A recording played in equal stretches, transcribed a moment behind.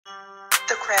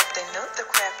the Crafting Nook, the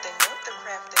Crafting Nook, the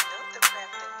Crafting Nook, the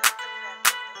Crafting Nook,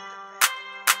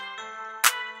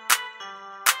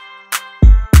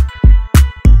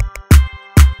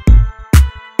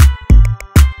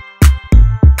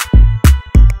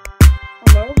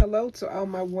 the Hello to all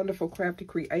my wonderful crafty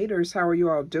creators. How are you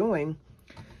all doing?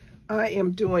 I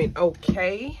am doing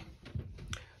okay.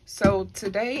 So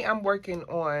today I'm working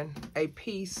on a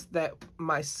piece that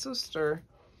my sister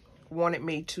wanted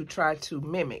me to try to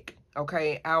mimic.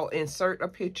 Okay, I'll insert a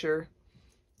picture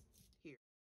here.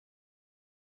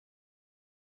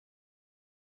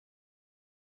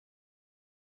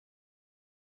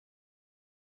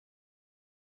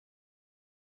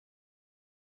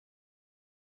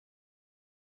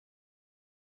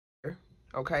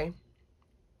 Okay,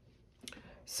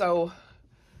 so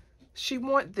she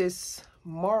want this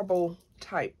marble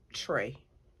type tray.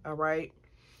 All right,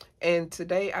 and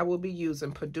today I will be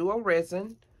using PuDuo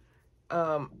resin,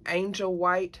 Angel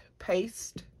White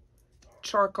paste,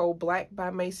 charcoal black by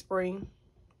Mayspring.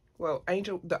 Well,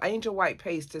 the Angel White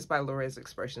paste is by Resin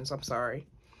Expressions. I'm sorry.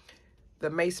 The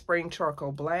Mayspring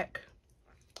charcoal black,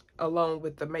 along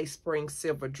with the Mayspring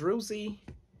silver Druzy,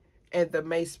 and the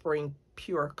Mayspring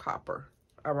pure copper.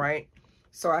 All right.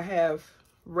 So I have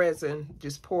resin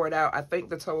just poured out. I think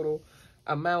the total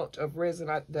amount of resin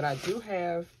that I do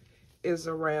have is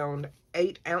around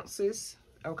 8 ounces.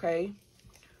 Okay.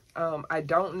 I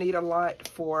don't need a lot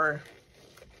for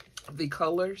the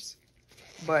colors,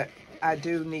 but I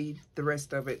do need the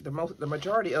rest of it, the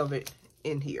majority of it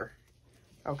in here.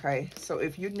 Okay. So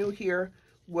if you're new here,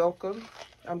 welcome.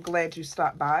 I'm glad you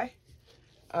stopped by.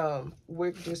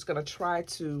 We're just going to try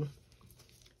to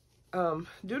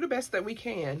do the best that we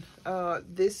can. That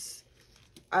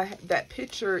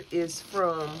picture is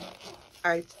from,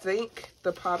 I think,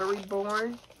 the Pottery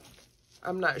Barn.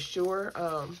 I'm not sure.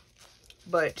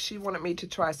 But she wanted me to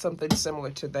try something similar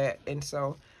to that. And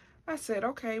so I said,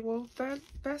 okay, well,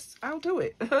 I'll do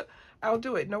it. I'll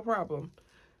do it. No problem.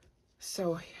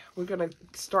 So we're going to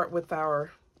start with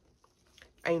our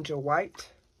Angel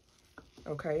White.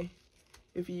 Okay.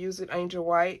 If you use an Angel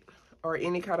White or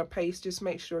any kind of paste, just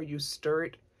make sure you stir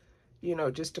it, you know,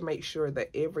 just to make sure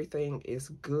that everything is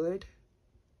good.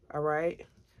 All right.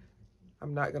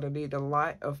 I'm not going to need a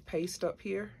lot of paste up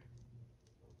here.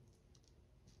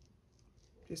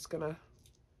 Just going to,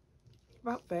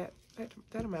 about that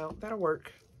amount, that'll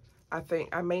work. I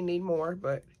think I may need more,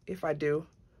 but if I do,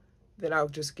 then I'll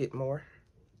just get more.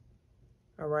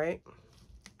 All right.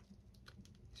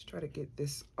 Let's try to get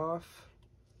this off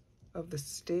of the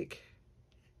stick.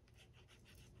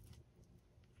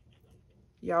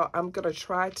 Y'all, I'm gonna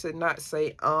try to not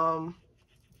say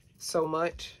so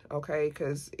much, okay,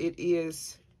 because it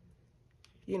is,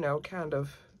 you know, kind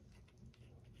of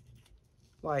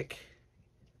like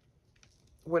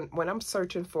when I'm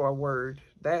searching for a word,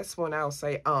 that's when I'll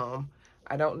say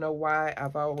I don't know why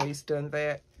I've always done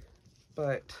that,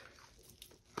 but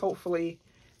hopefully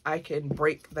I can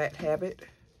break that habit.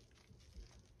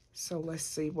 So let's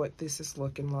see what this is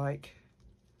looking like.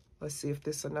 Let's see if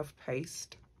this is enough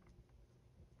paste.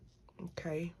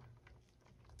 Okay.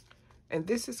 And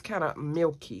this is kind of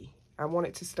milky. I want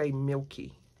it to stay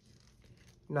milky.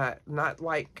 Not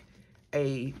like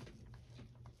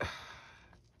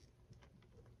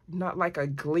a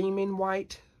gleaming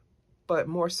white, but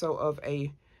more so of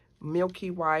a milky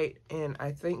white. And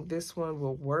I think this one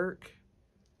will work.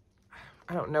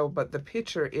 I don't know, but the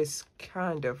picture is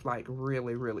kind of like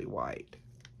really, really white.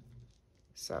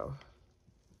 So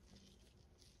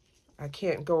I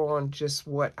can't go on just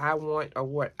what I want or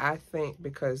what I think,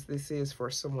 because this is for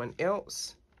someone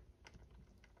else.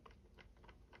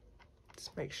 Let's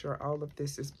make sure all of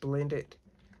this is blended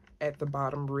at the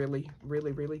bottom really,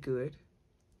 really, really good.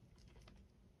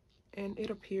 And it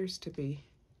appears to be.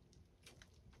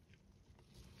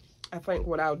 I think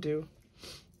what I'll do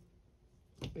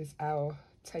is I'll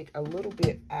take a little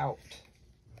bit out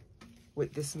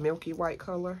with this milky white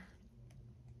color.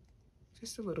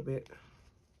 Just a little bit.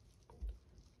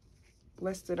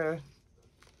 Less than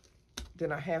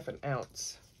a half an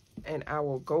ounce. And I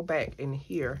will go back in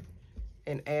here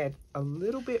and add a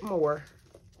little bit more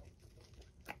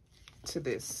to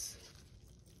this.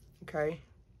 Okay.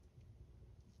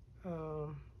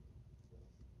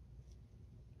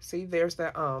 See, there's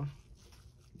that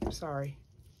sorry.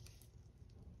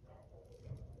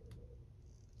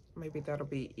 Maybe that'll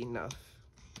be enough.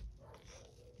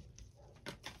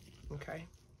 Okay.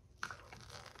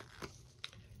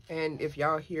 And if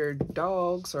y'all hear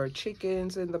dogs or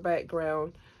chickens in the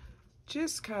background,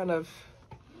 just kind of,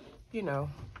 you know,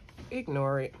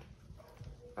 ignore it.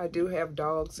 I do have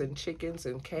dogs and chickens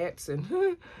and cats,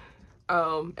 and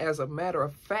As a matter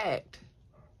of fact,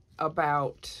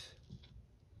 about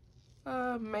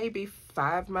maybe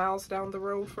 5 miles down the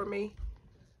road from me,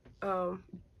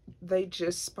 they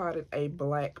just spotted a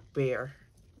black bear.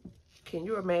 Can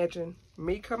you imagine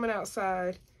me coming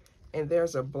outside and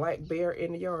there's a black bear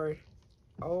in the yard?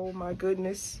 Oh my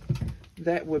goodness,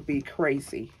 that would be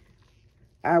crazy.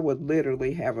 I would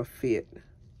literally have a fit.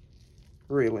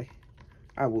 Really,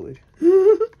 I would.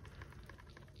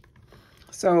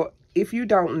 So if you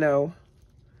don't know,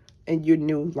 and you're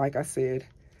new, like I said,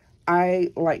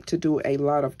 I like to do a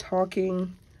lot of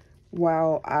talking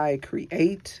while I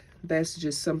create. That's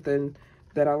just something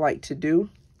that I like to do.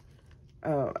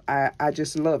 I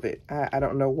just love it. I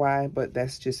don't know why, but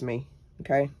that's just me.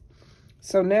 Okay.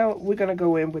 So now we're going to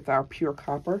go in with our pure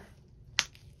copper.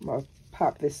 I'm going to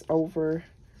pop this over.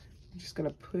 I'm just going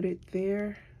to put it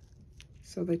there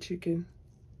so that you can,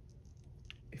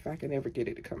 if I can ever get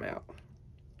it to come out.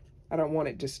 I don't want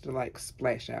it just to like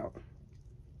splash out.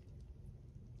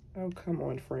 Oh, come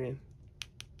on, friend.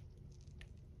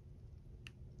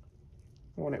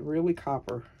 I want it really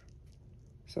copper.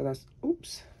 So that's,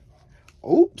 oops.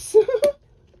 Oops.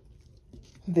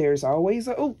 There's always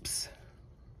a oops.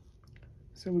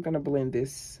 So we're going to blend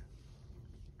this.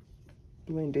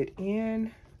 Blend it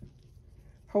in.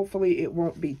 Hopefully it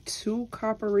won't be too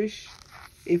copperish.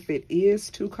 If it is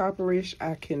too copperish,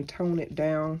 I can tone it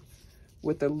down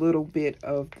with a little bit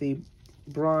of the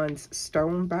Bronze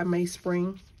Stone by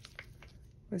Mayspring.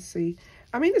 Let's see.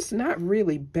 I mean, it's not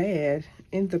really bad.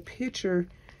 In the picture,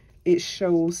 it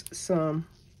shows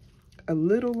a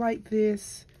little like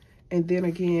this. And then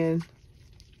again,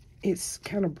 it's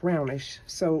kind of brownish.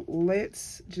 So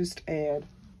let's just add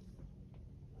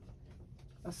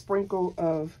a sprinkle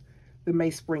of the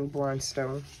Mayspring Bronze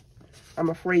Stone.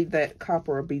 I'm afraid that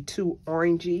copper will be too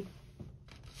orangey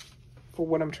for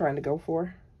what I'm trying to go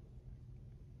for.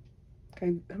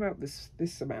 Okay, how about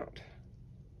this amount?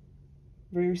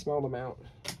 Very small amount.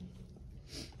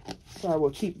 So I will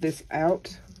keep this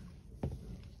out.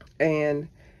 And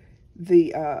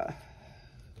the,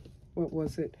 what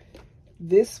was it?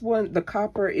 This one, the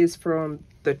copper is from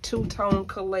the two-tone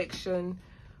collection.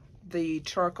 The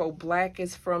charcoal black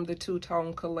is from the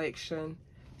two-tone collection.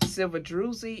 Silver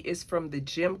Druzy is from the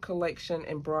gem collection,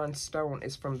 and Bronze Stone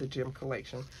is from the gem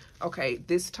collection. Okay,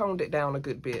 this toned it down a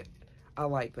good bit. I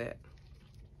like that.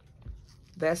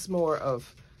 That's more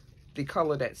of the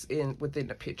color that's within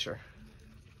the picture.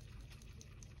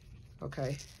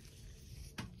 Okay.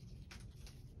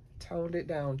 Toned it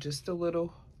down just a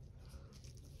little.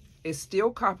 It's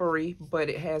still coppery, but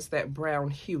it has that brown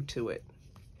hue to it.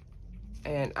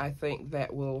 And I think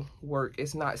that will work.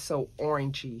 It's not so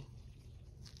orangey.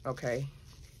 Okay.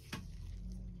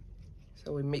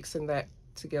 So we're mixing that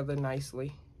together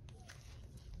nicely.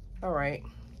 All right.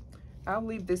 I'll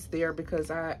leave this there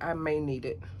because I may need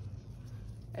it.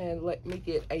 And let me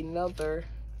get another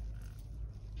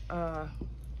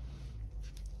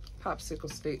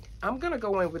popsicle stick. I'm going to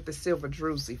go in with the Silver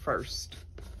Druzy first.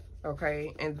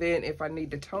 Okay. And then if I need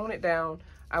to tone it down,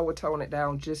 I will tone it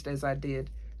down just as I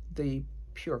did the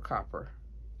pure copper.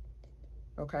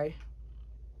 Okay.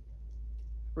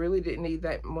 Really didn't need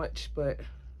that much, but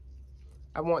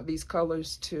I want these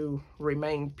colors to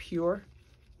remain pure.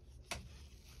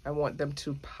 I want them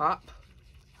to pop.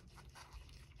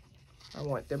 I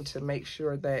want them to make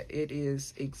sure that it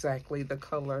is exactly the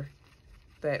color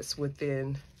that's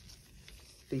within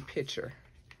the picture.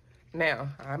 Now,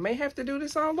 I may have to do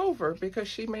this all over because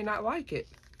she may not like it.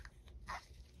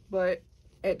 But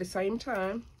at the same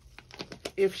time,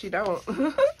 if she don't,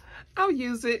 I'll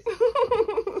use it.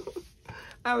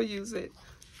 I'll use it.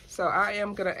 So I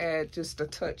am going to add just a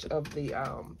touch of the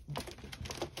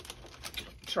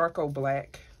charcoal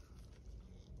black.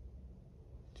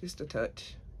 Just a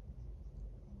touch.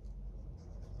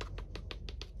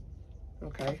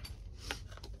 Okay.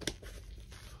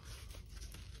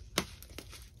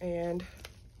 And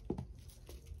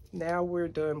now we're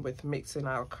done with mixing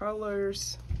our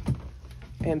colors.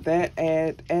 And that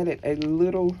added a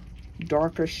little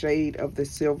darker shade of the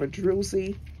Silver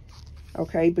Druzy.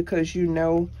 Okay, because you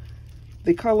know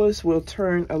the colors will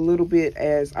turn a little bit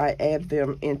as I add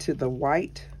them into the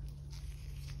white,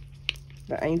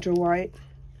 the angel white.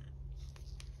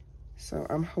 So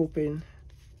I'm hoping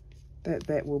that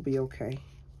that will be okay.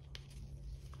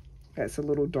 That's a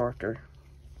little darker.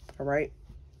 All right.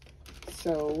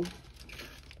 So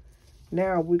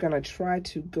now we're going to try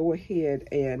to go ahead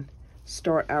and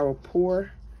start our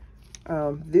pour.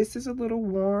 This is a little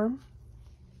warm.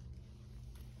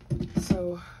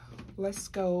 So let's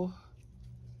go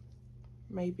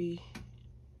maybe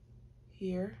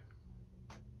here.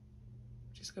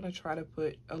 just gonna try to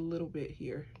put a little bit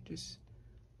here. Just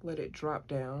let it drop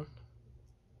down.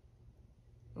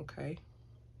 Okay.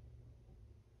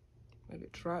 Let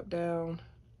it drop down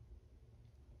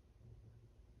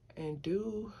and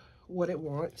do what it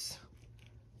wants.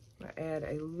 I add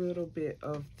a little bit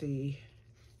of the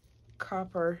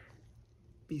copper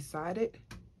beside it.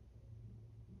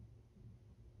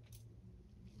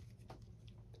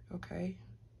 Okay.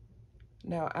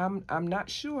 Now I'm not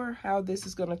sure how this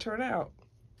is going to turn out.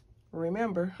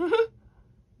 Remember,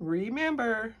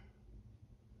 remember,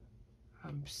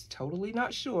 I'm totally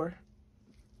not sure.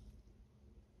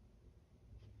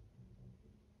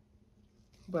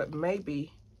 But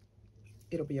maybe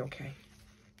it'll be okay.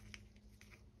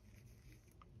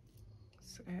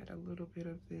 Let's add a little bit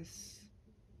of this,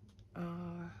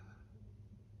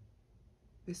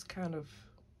 this kind of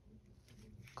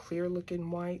clear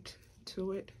looking white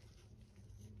to it.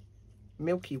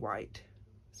 Milky white,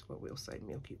 that's what we'll say,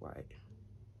 milky white.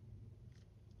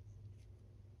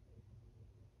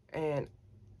 And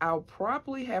I'll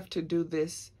probably have to do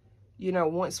this, you know,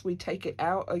 once we take it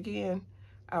out again,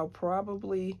 I'll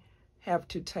probably have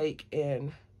to take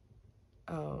and,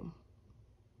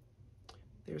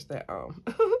 there's that,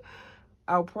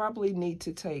 I'll probably need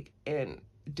to take and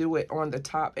do it on the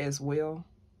top as well.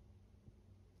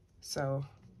 So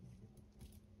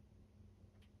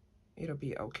it'll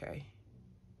be okay.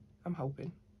 I'm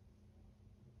hoping.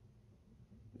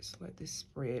 Just let this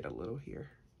spread a little here.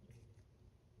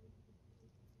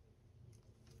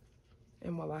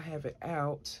 And while I have it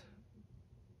out,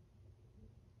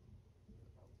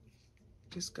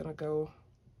 just gonna go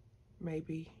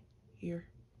maybe here.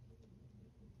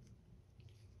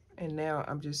 And now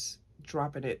I'm just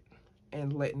dropping it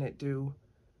and letting it do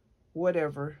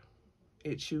whatever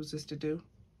it chooses to do.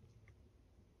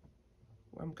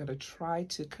 I'm gonna try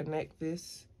to connect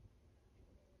this.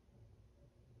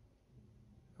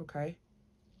 Okay.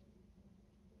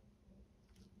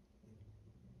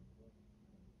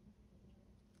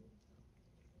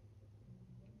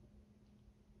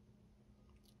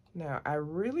 Now, I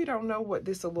really don't know what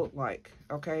this will look like,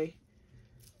 okay?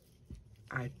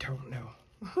 I don't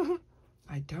know.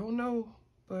 I don't know,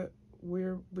 but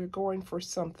we're going for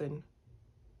something.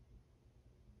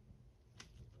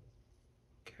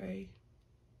 Okay.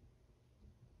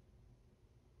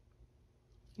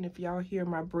 And if y'all hear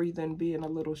my breathing being a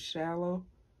little shallow,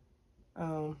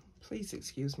 please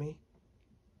excuse me.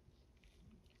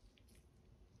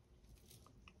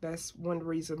 That's one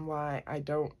reason why I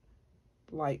don't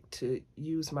like to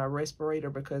use my respirator,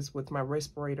 because with my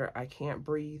respirator, I can't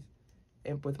breathe,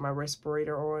 and with my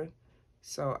respirator on.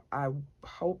 So I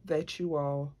hope that you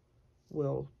all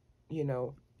will, you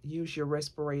know, use your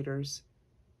respirators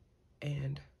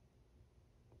and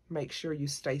make sure you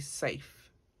stay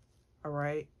safe. All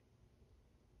right.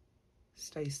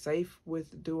 Stay safe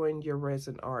with doing your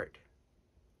resin art.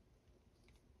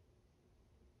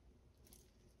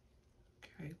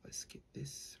 Okay, let's get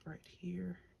this right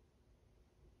here.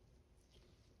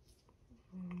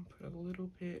 Put a little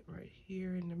bit right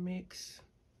here in the mix.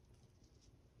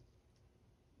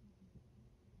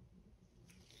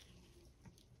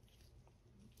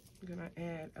 I'm gonna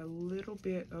add a little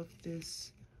bit of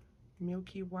this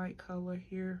milky white color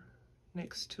here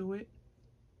next to it.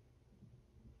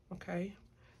 Okay,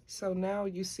 so now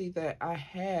you see that I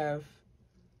have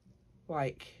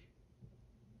like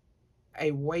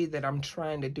a way that I'm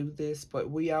trying to do this, but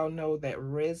we all know that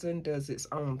resin does its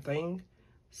own thing,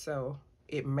 so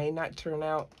it may not turn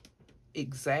out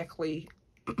exactly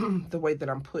the way that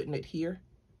I'm putting it here,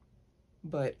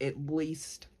 but at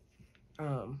least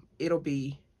it'll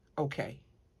be okay.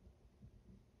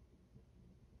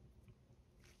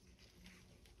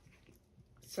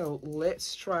 So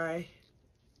let's try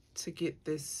to get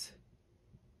this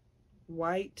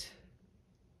white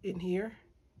in here.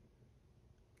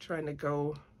 Trying to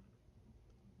go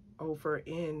over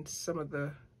in some of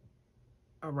the,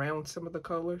 around some of the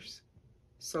colors,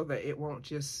 so that it won't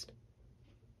just,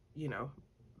 you know.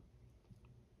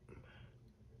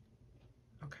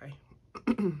 Okay.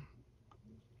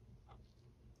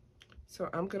 So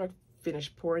I'm gonna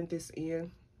finish pouring this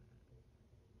in.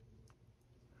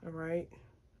 All right.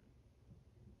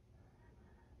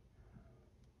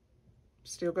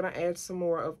 Still gonna add some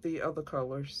more of the other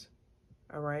colors.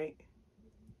 All right.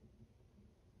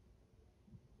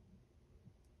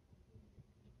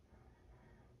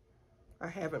 I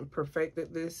haven't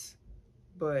perfected this,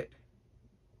 but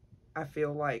I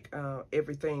feel like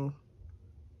everything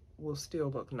will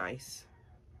still look nice.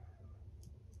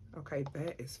 Okay,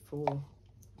 that is full.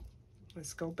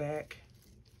 Let's go back.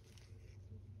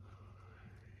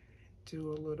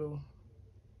 Do a little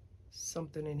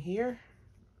something in here.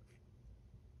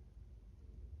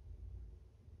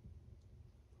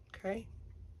 Okay.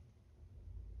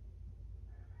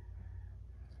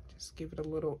 Just give it a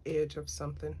little edge of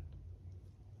something.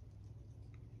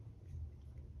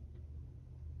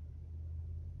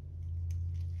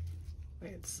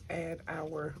 Let's add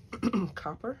our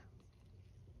copper.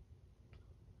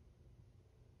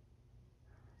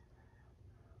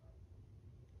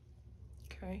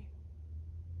 Okay.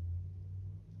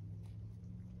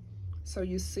 So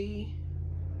you see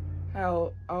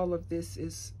how all of this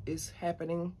is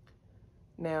happening.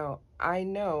 Now, I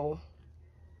know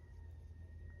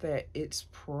that it's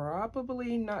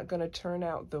probably not going to turn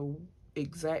out the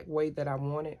exact way that I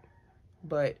want it,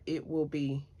 but it will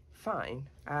be fine.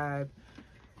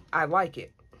 I like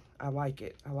it. I like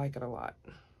it. I like it a lot.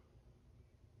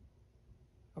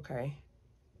 Okay,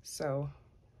 so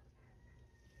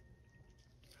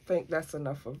I think that's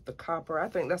enough of the copper. I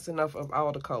think that's enough of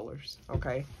all the colors.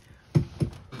 Okay,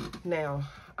 now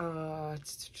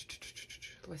let's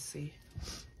see.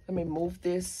 Let me move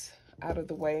this out of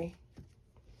the way.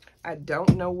 I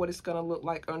don't know what it's gonna look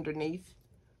like underneath,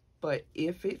 but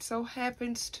if it so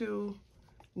happens to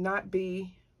not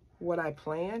be what I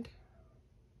planned,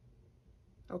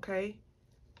 okay,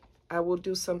 I will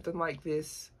do something like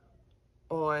this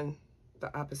on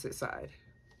the opposite side,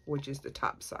 which is the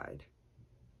top side,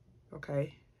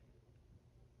 okay?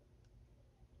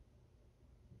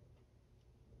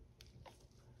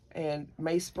 And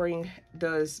Mainspring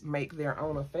does make their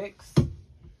own effects.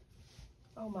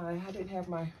 Oh my, I didn't have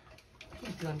my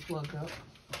gun plugged up.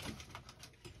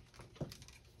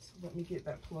 So let me get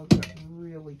that plugged up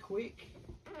really quick.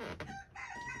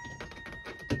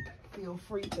 Feel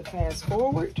free to fast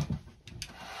forward.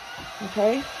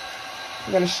 Okay.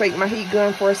 I'm gonna shake my heat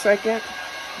gun for a second,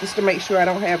 just to make sure I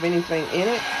don't have anything in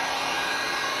it.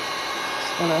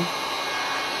 Just gonna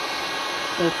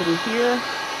go through here.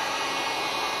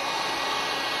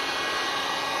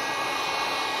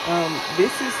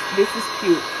 This is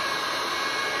cute.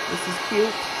 This is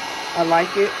cute. I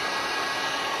like it.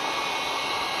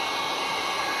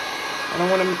 I don't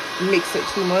want to mix it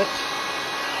too much.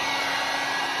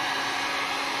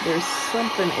 There's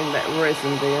something in that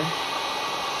resin there.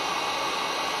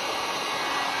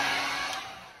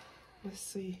 Let's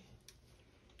see.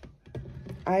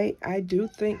 I do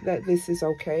think that this is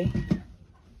okay.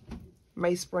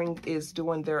 Mainspring is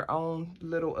doing their own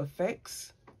little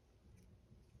effects.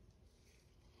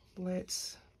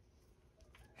 Let's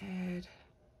add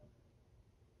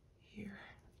here.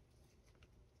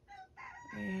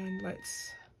 And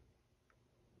let's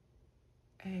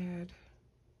add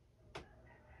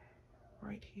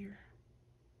right here.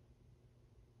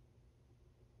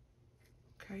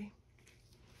 Okay.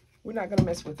 We're not gonna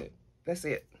mess with it. That's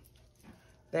it.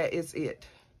 That is it.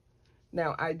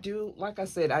 Now I do, like I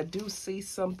said, I do see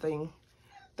something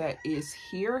that is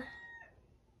here.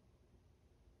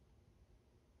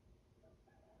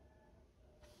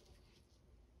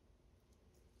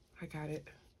 I got it.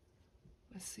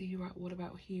 Let's see, what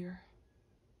about here?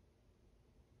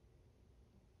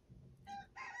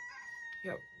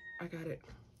 Yep, I got it.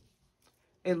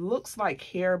 It looks like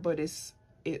hair, but it's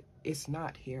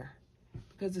not hair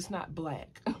because it's not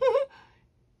black.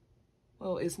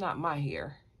 Well, it's not my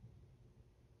hair.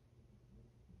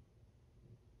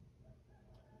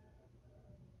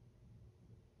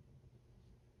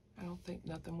 I don't think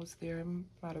nothing was there. It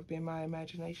might have been my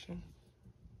imagination.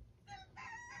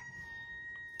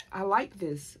 I like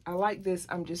this. I like this.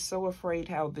 I'm just so afraid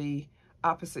how the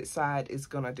opposite side is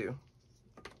gonna do.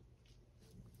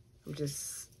 I'm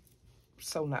just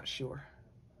so not sure.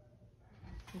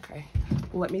 Okay,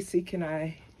 let me see. Can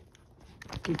I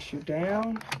get you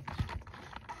down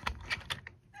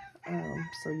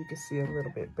so you can see a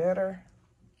little bit better?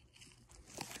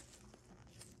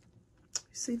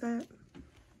 See that?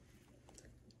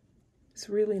 It's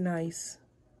really nice.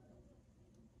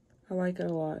 I like it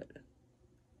a lot.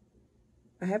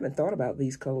 I haven't thought about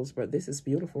these colors, but this is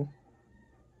beautiful.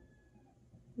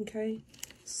 Okay,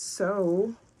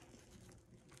 so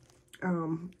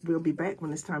we'll be back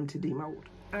when it's time to demold.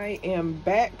 I am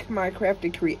back, my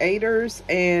Crafty Creators,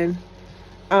 and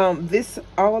all this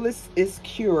is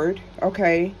cured,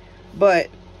 okay? But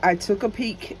I took a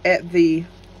peek at the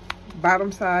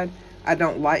bottom side. I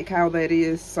don't like how that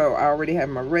is, so I already have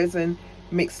my resin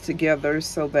mixed together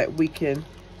so that we can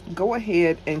go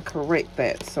ahead and correct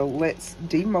that. So let's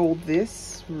demold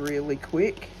this really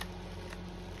quick.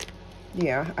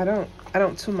 Yeah, I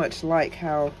don't too much like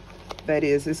how that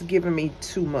is. It's giving me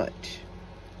too much,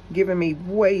 giving me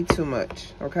way too much.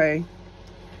 Okay,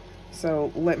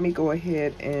 so let me go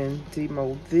ahead and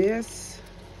demold this.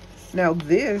 Now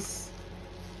this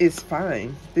is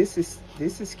fine. This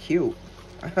is cute.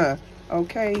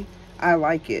 Okay, I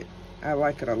like it. I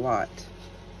like it a lot.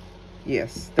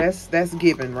 Yes, that's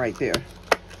giving right there.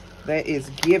 That is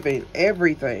giving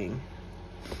everything.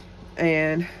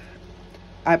 And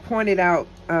I pointed out,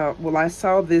 well, I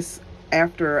saw this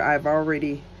after I've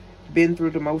already been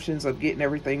through the motions of getting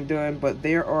everything done, but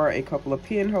there are a couple of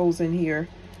pinholes in here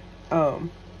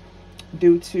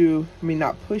due to me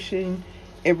not pushing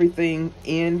everything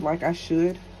in like I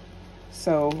should.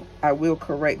 So I will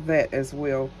correct that as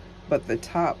well. But the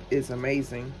top is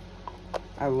amazing.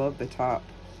 I love the top.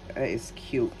 It's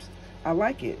cute. I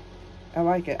like it. I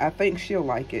like it. I think she'll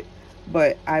like it.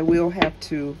 But I will have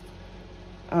to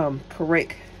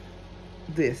correct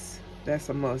this. That's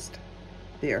a must.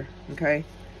 There. Okay.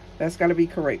 That's got to be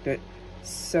corrected.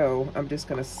 So I'm just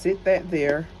going to sit that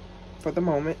there for the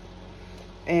moment.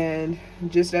 And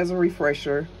just as a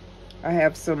refresher, I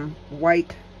have some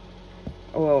white,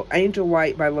 well, Angel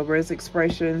White by Resin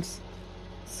Expressions,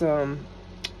 some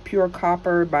Pure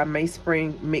Copper by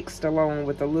Mayspring mixed along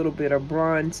with a little bit of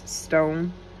Bronze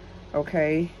Stone,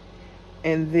 okay?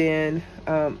 And then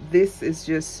this is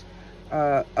just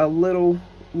a little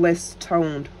less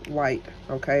toned white,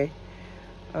 okay?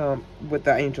 With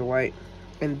the Angel White.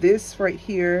 And this right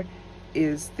here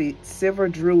is the Silver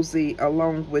Druzy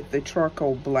along with the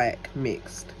Charcoal Black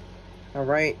mixed, all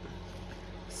right?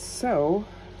 So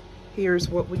here's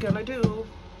what we're gonna do.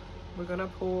 We're gonna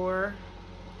pour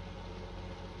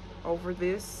over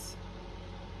this,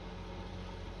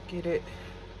 get it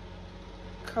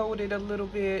coated a little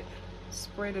bit,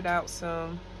 spread it out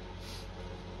some,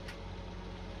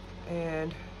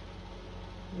 and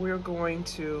we're going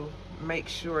to make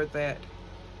sure that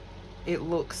it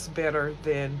looks better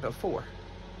than before,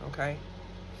 okay?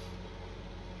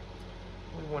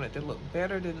 We want it to look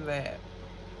better than that.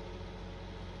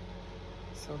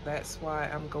 So that's why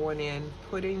I'm going in,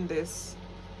 putting this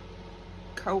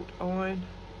coat on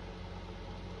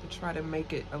to try to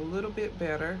make it a little bit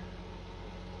better.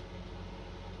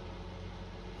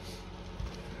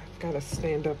 I've got to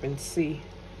stand up and see,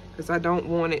 because I don't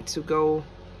want it to go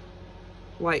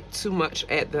like too much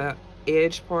at the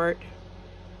edge part.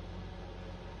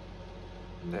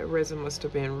 That resin must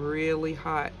have been really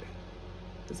hot,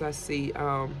 because I see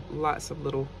lots of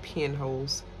little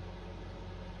pinholes.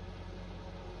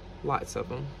 Lots of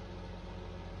them,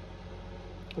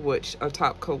 which a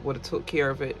top coat would have took care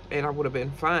of it and I would have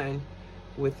been fine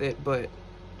with it. But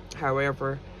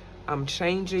however, I'm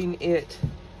changing it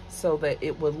so that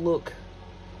it would look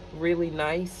really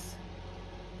nice.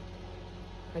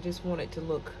 I just want it to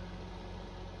look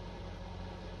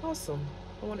awesome.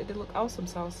 I want it to look awesome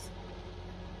sauce.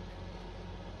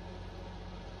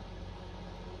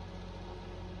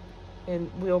 And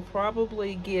we'll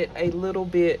probably get a little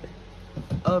bit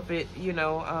of it, you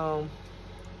know,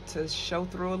 to show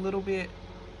through a little bit,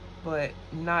 but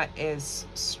not as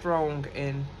strong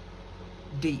and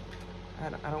deep. I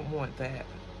don't want that.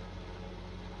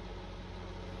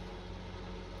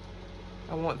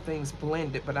 I want things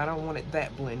blended, but I don't want it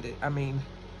that blended. I mean,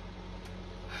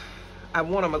 I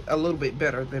want them a little bit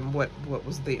better than what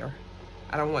was there.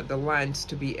 I don't want the lines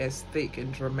to be as thick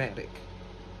and dramatic.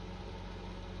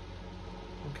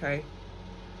 Okay?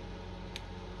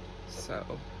 So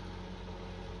I'm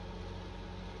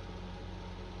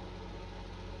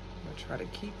gonna try to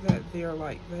keep that there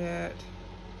like that.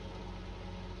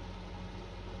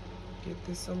 Get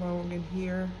this along in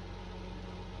here.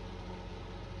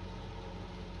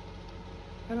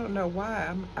 I don't know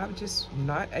why I'm just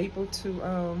not able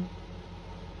to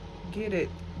get it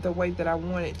the way that I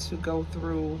want it to go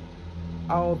through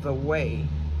all the way.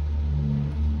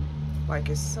 Like,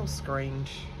 it's so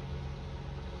strange.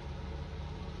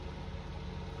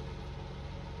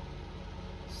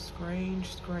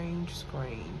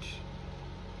 Strange.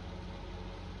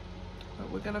 But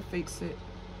we're gonna fix it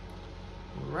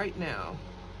right now.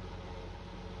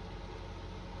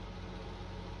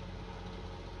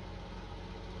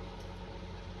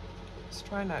 Just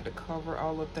try not to cover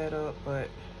all of that up, but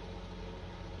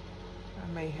I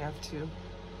may have to.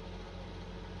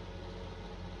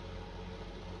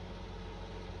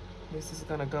 This is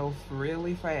gonna go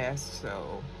really fast,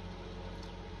 so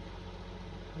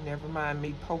never mind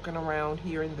me poking around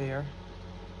here and there.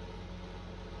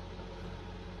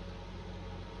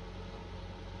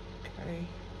 Okay.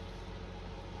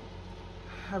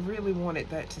 I really wanted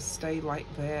that to stay like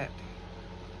that.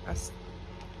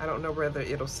 I don't know whether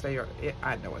it'll stay or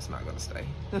I know it's not gonna stay.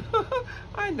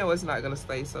 I know it's not gonna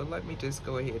stay, so let me just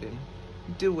go ahead and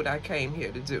do what I came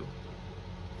here to do,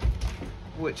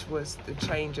 which was to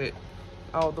change it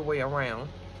all the way around.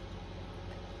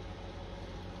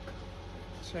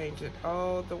 Change it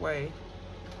all the way.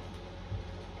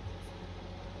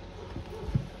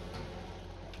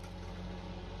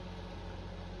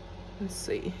 Let's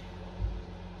see.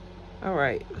 All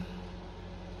right.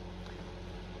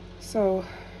 So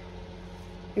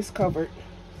it's covered.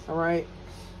 All right.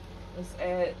 Let's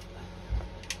add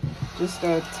just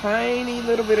a tiny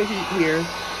little bit of heat here.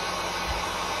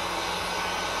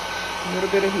 A little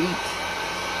bit of heat.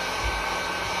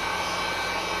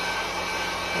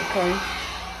 Okay.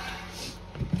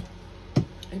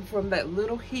 And from that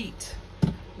little heat,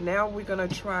 now we're gonna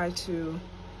try to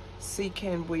see,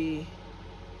 can we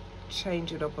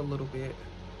change it up a little bit.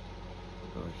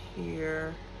 Go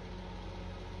here.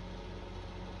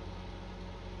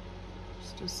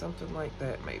 Just do something like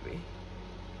that maybe.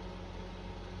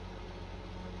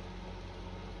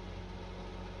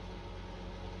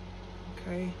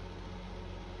 Okay.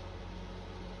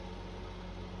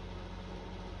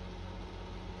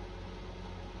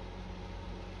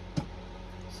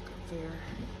 Let's go there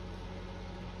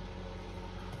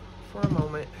for a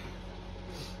moment.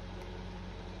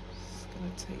 Just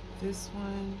gonna take this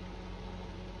one.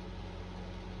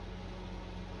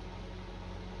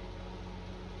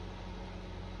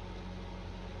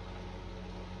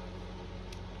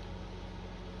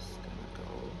 Just gonna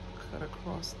go cut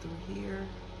across through here.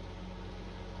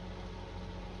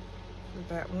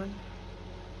 For that one.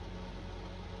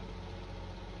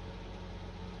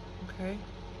 Okay.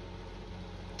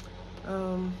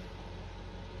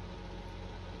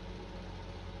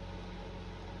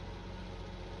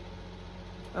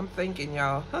 I'm thinking,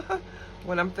 y'all.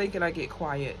 When I'm thinking, I get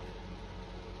quiet.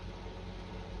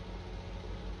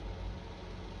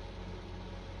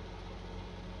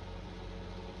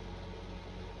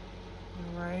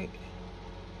 All right.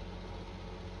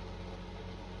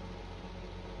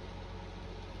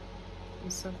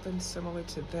 And something similar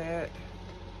to that.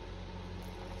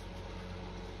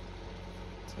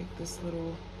 Take this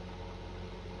little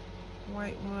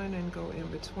white one and go in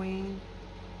between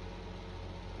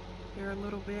here a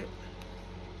little bit.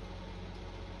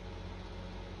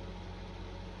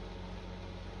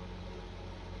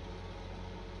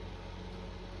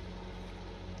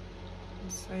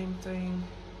 And same thing.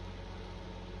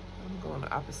 I'm going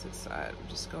the opposite side. I'm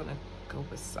just gonna go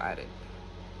beside it,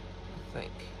 I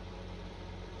think.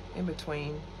 In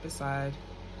between, beside.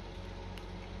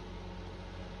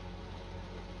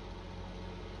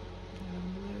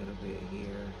 And a little bit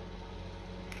here.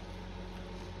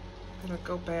 I'm gonna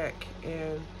go back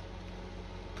and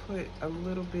put a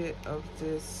little bit of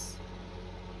this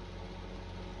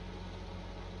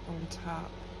on top.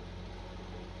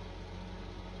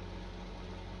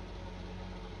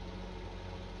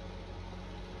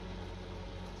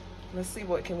 Let's see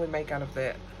what can we make out of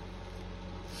that.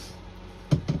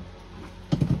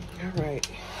 All right.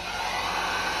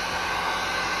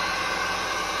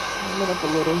 Warm it up a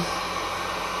little.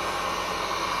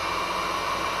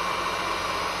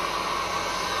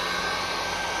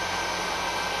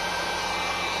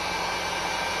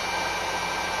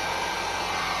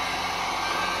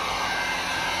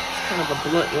 It's kind of a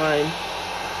blunt line.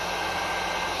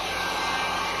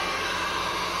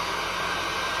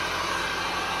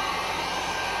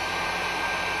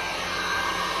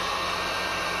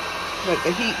 Let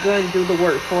the heat gun do the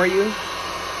work for you.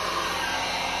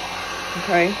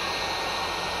 Okay.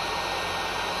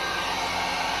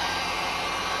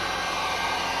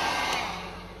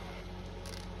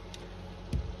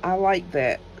 I like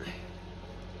that.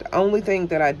 The only thing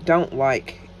that I don't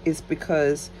like is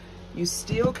because you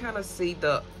still kind of see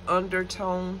the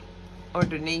undertone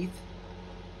underneath.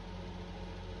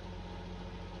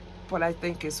 But I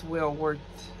think it's well worth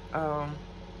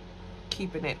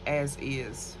keeping it as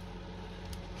is.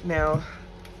 Now,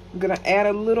 I'm gonna add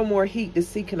a little more heat to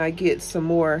see, can I get some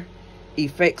more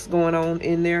effects going on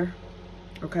in there,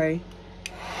 okay?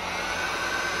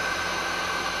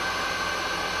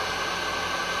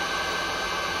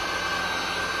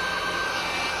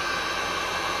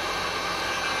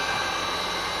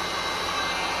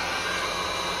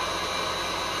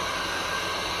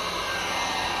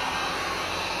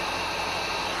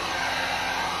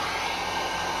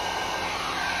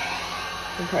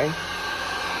 Okay.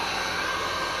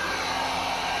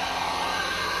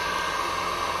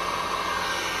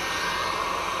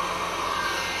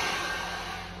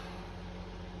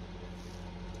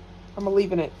 I'm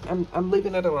leaving it. I'm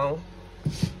leaving it alone.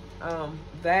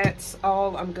 That's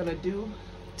all I'm gonna do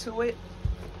to it.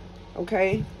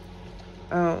 Okay.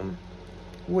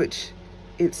 Which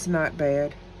it's not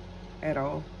bad at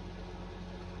all.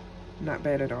 Not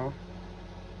bad at all.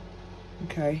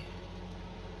 Okay.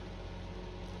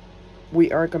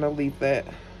 We are gonna leave that.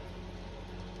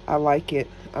 I like it.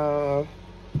 And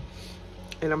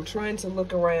I'm trying to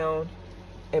look around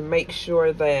and make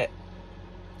sure that,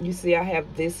 you see I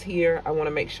have this here. I want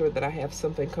to make sure that I have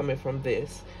something coming from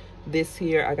this. This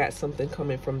here, I got something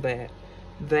coming from that.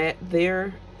 That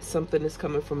there, something is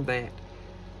coming from that.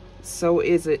 So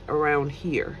is it around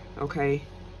here, okay?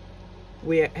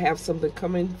 We have something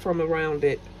coming from around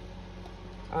it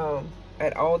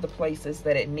at all the places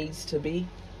that it needs to be.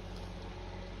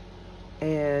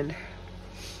 And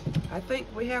I think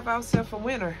we have ourselves a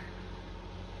winner.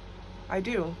 I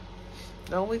do.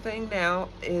 The only thing now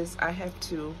is I have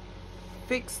to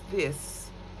fix this.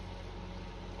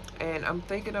 And I'm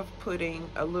thinking of putting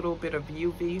a little bit of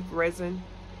UV resin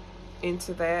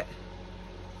into that.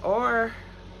 Or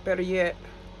better yet,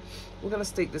 we're gonna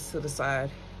stick this to the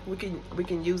side. We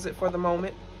can use it for the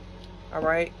moment. All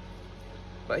right.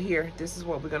 But here, this is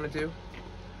what we're gonna do.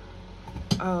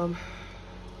 We're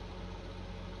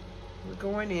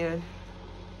going in.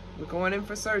 We're going in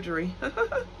for surgery.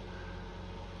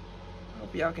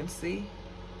 Hope y'all can see.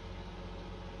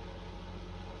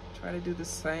 Try to do the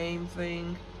same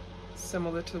thing,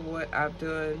 similar to what I've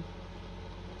done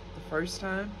the first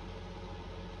time.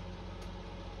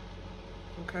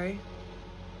 Okay.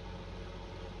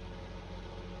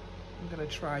 I'm gonna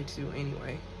try to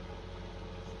anyway.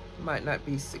 Might not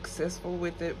be successful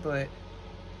with it, but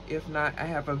if not, I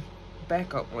have a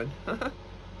backup one.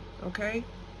 Okay.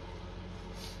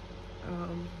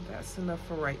 That's enough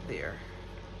for right there.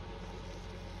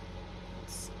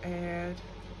 Let's add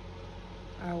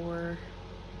our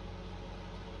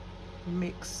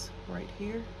mix right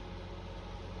here.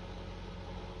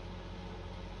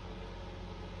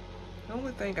 The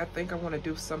only thing I think I want to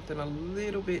do something a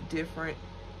little bit different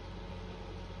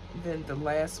than the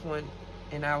last one,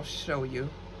 and I'll show you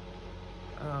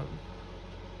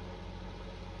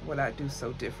what I do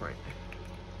so different.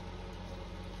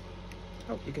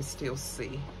 Hope you can still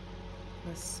see.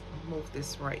 Let's move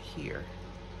this right here.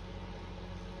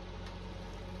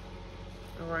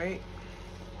 All right.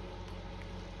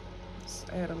 Let's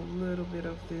add a little bit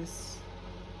of this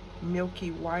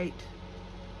milky white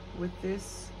with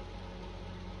this.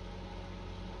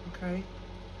 Okay.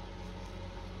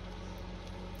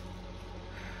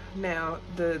 Now,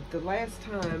 the last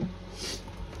time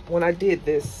when I did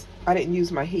this, I didn't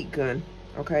use my heat gun,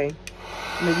 okay?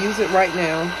 I'm gonna use it right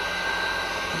now,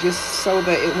 just so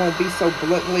that it won't be so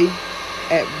bluntly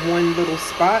at one little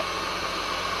spot.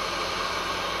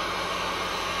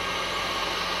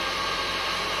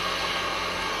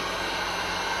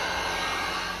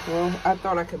 Well, I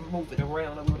thought I could move it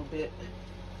around a little bit,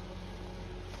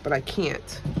 but I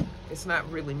can't. It's not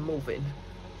really moving.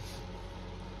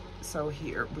 So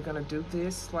here, we're gonna do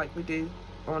this like we did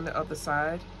on the other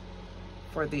side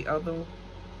for the other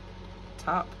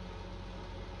top.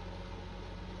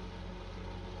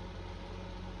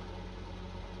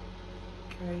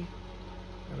 Okay,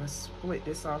 I'm gonna split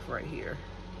this off right here.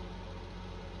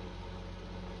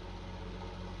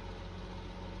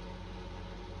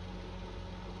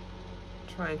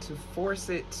 Trying to force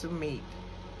it to meet.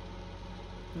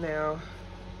 Now,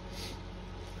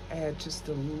 add just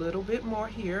a little bit more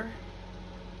here.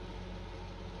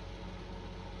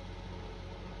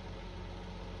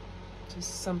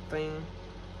 Just something,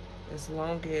 as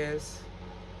long as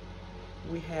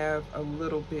we have a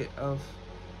little bit of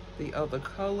the other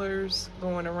colors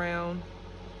going around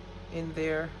in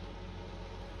there.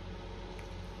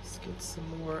 Let's get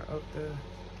some more of the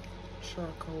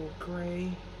charcoal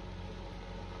gray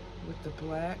with the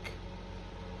black.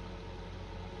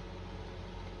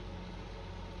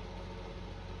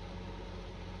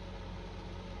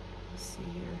 Let's see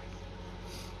here.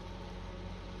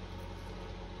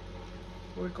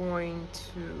 We're going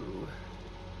to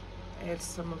add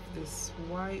some of this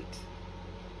white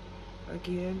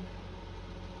again.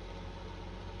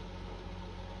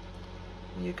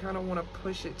 You kind of want to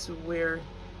push it to where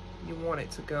you want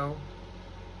it to go.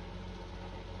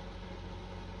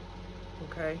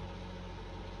 Okay?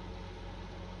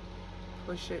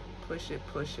 Push it, push it,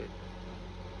 push it.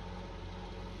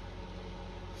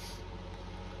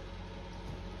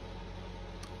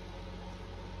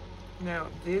 Now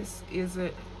this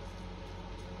isn't,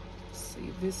 see,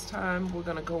 this time we're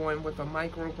gonna go in with a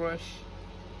micro brush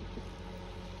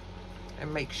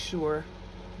and make sure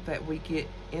that we get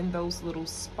in those little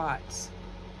spots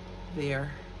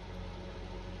there,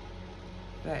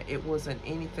 that it wasn't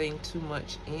anything too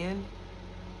much in.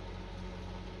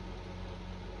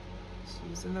 Just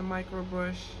using the micro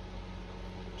brush,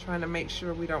 trying to make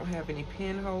sure we don't have any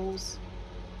pinholes,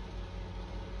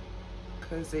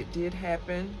 because it did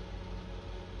happen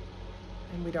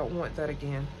and we don't want that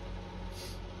again.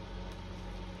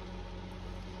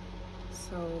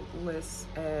 So let's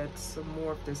add some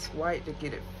more of this white to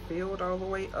get it filled all the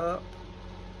way up.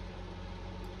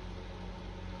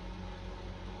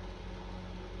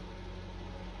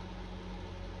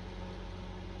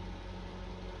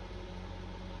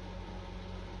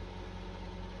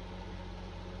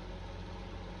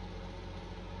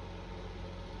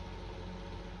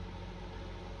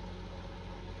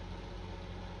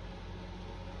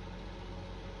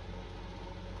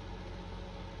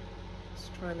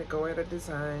 Trying to go at a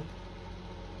design,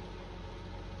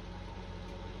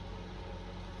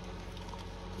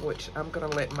 which I'm gonna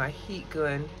let my heat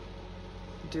gun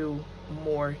do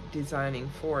more designing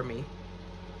for me.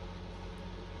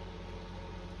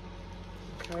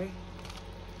 Okay,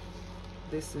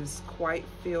 this is quite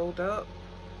filled up.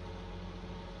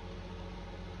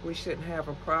 We shouldn't have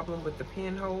a problem with the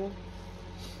pinhole.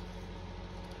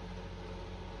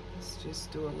 Let's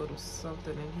just do a little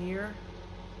something in here.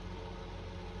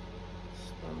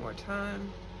 One more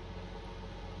time.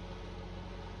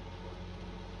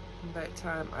 That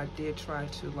time I did try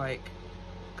to like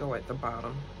go at the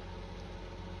bottom.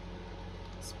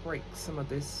 Let's break some of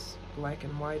this black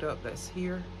and white up that's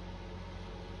here.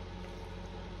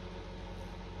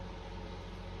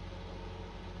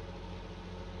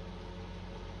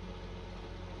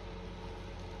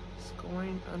 Just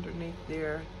going underneath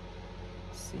there.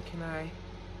 See, can I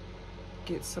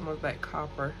get some of that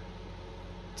copper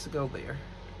to go there?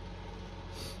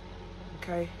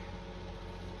 Okay.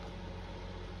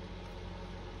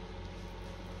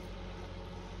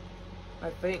 I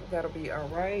think that'll be all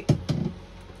right.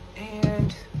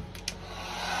 And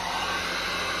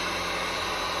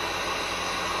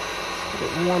get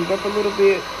it warmed up a little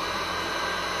bit.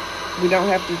 We don't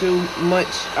have to do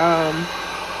much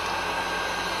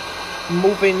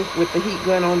moving with the heat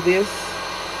gun on this.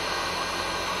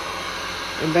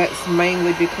 And that's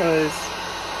mainly because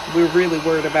we're really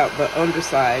worried about the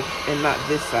underside and not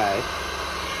this side.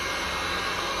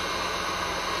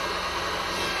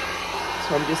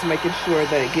 So I'm just making sure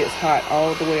that it gets hot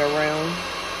all the way around.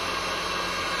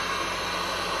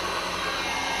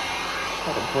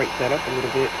 Try to break that up a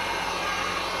little bit.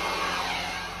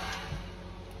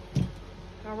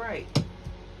 All right.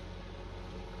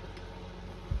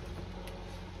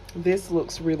 This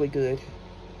looks really good.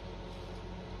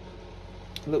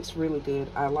 Looks really good.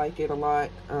 I like it a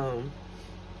lot.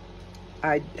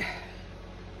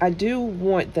 I do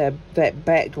want that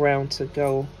background to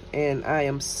go, and I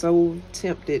am so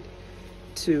tempted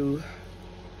to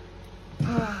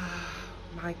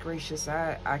my gracious,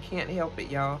 I can't help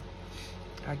it, y'all.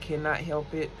 I cannot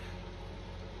help it.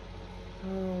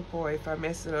 Oh boy, if I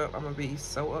mess it up, I'm gonna be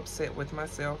so upset with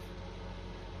myself.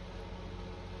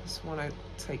 Just want to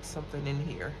take something in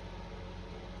here.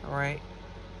 All right.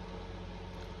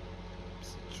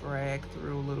 Drag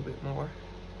through a little bit more.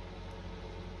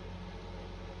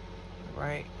 All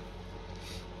right.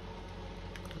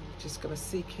 I'm just gonna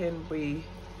see, can we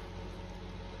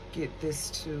get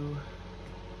this to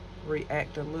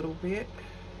react a little bit?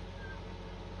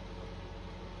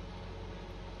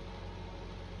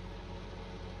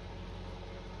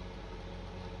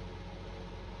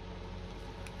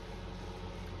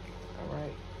 All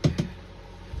right.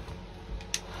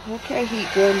 Okay, heat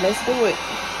gun, let's do it.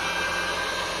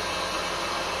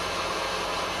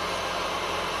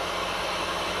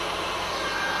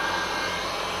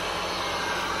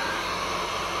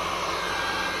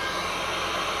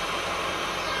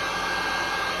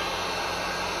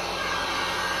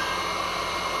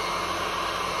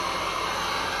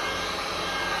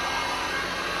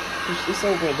 Push this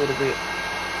over a little bit.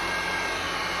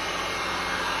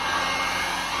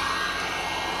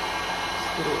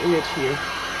 This little edge here.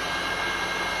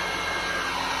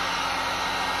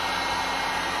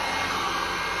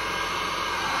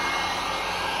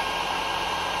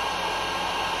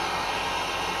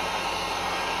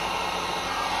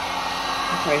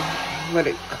 Okay, let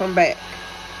it come back.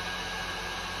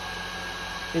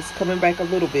 It's coming back a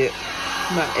little bit,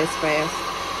 not as fast.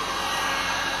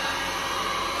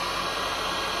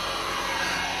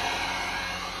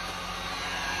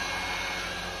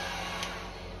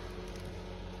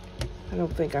 I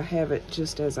don't think I have it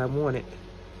just as I want it.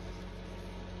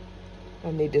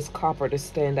 I need this copper to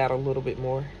stand out a little bit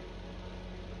more.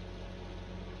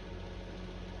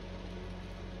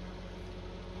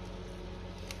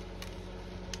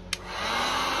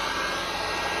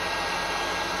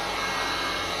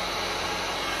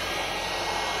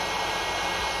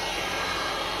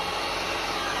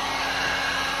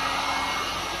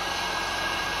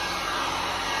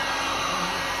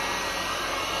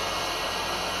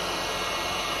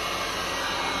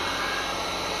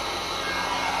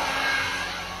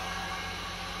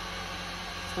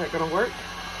 Is that gonna work?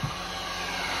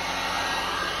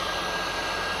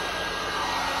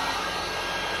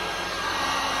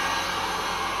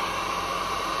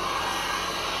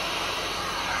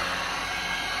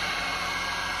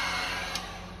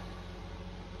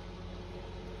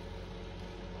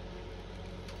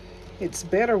 It's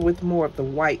better with more of the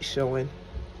white showing.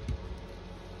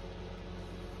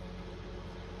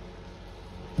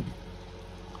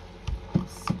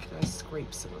 Let's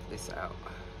scrape some of this out.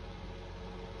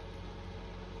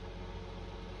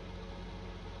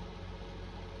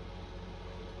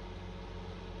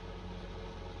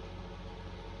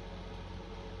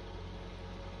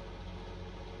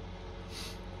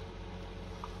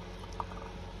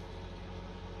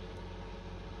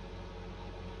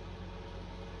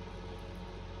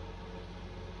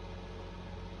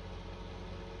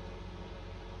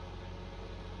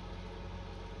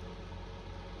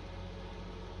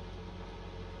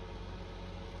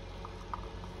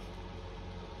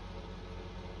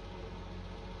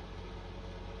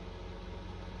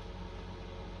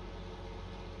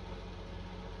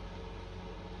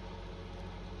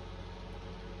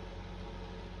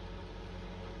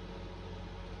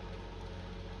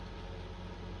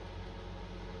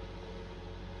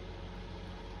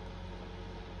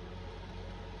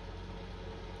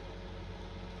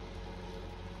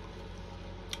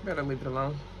 Better leave it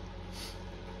alone.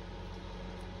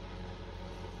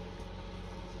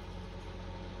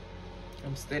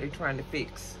 I'm steady trying to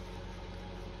fix.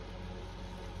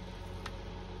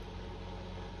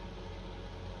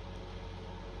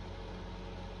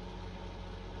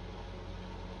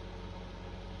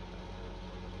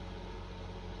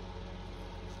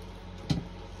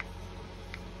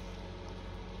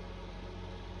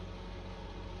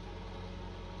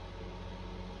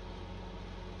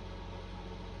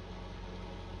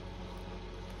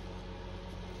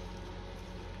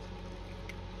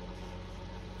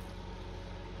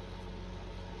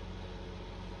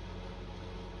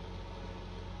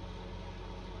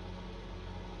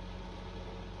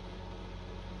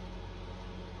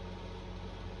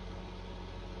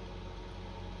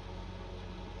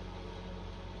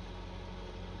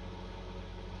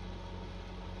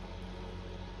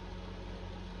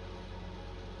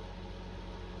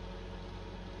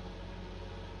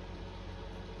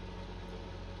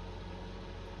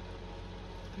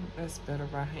 That's better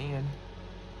by hand.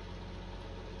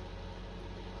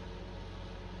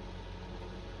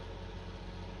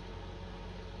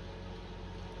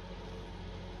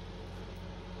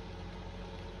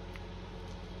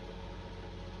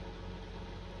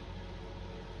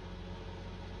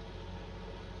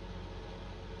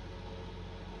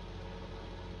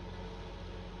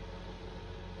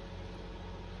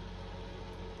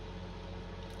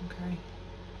 Okay.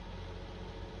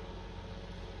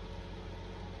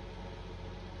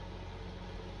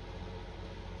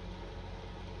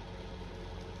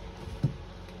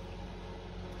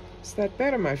 Is that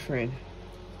better, my friend?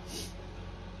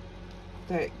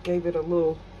 That gave it a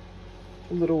little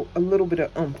bit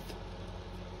of oomph.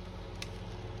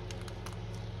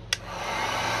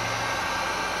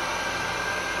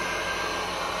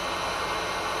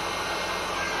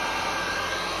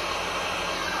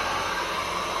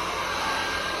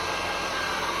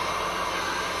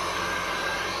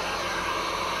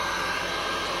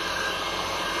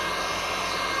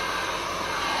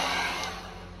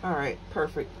 All right,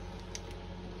 perfect.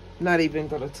 Not even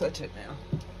gonna touch it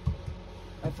now.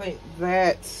 I think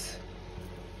that's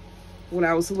what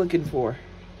I was looking for,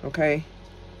 okay?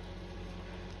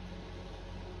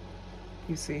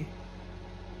 You see?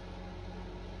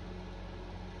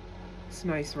 It's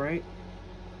nice, right?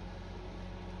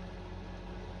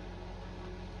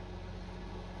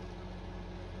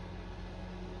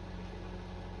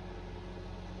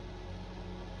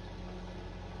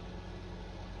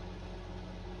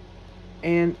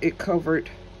 And it covered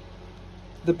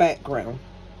the background.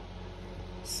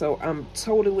 So I'm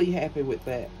totally happy with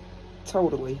that.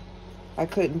 Totally. I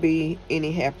couldn't be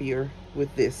any happier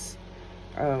with this.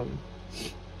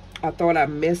 I thought I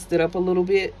messed it up a little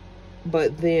bit,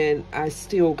 but then I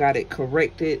still got it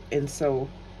corrected, and so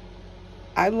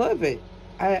I love it.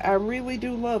 I really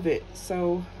do love it.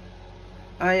 So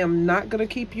I am not gonna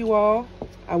keep you all.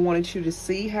 I wanted you to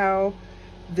see how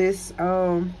this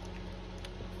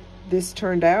this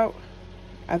turned out.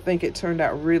 I think it turned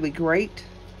out really great.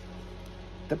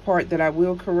 The part that I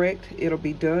will correct, it'll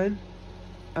be done.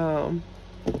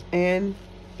 And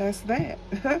that's that.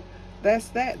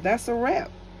 That's a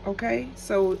wrap. Okay,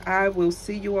 so I will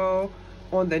see you all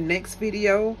on the next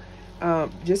video.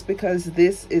 Just because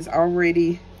this is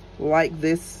already like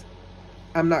this,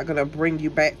 I'm not gonna bring you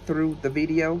back through the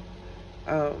video.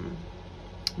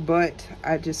 But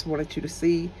I just wanted you to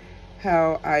see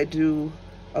how I do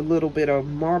a little bit of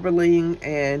marbling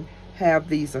and have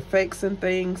these effects and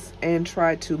things, and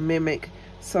try to mimic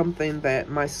something that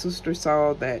my sister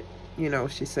saw that, you know,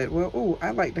 she said, well, oh,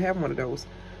 I'd like to have one of those.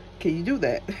 Can you do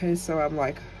that? And so I'm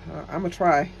like, I'm gonna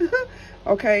try.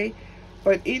 Okay.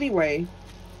 But anyway,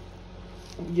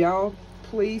 y'all,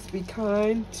 please be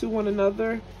kind to one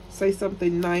another. Say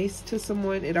something nice to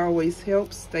someone. It always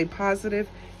helps. Stay positive.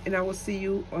 And I will see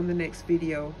you on the next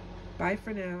video. Bye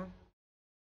for now.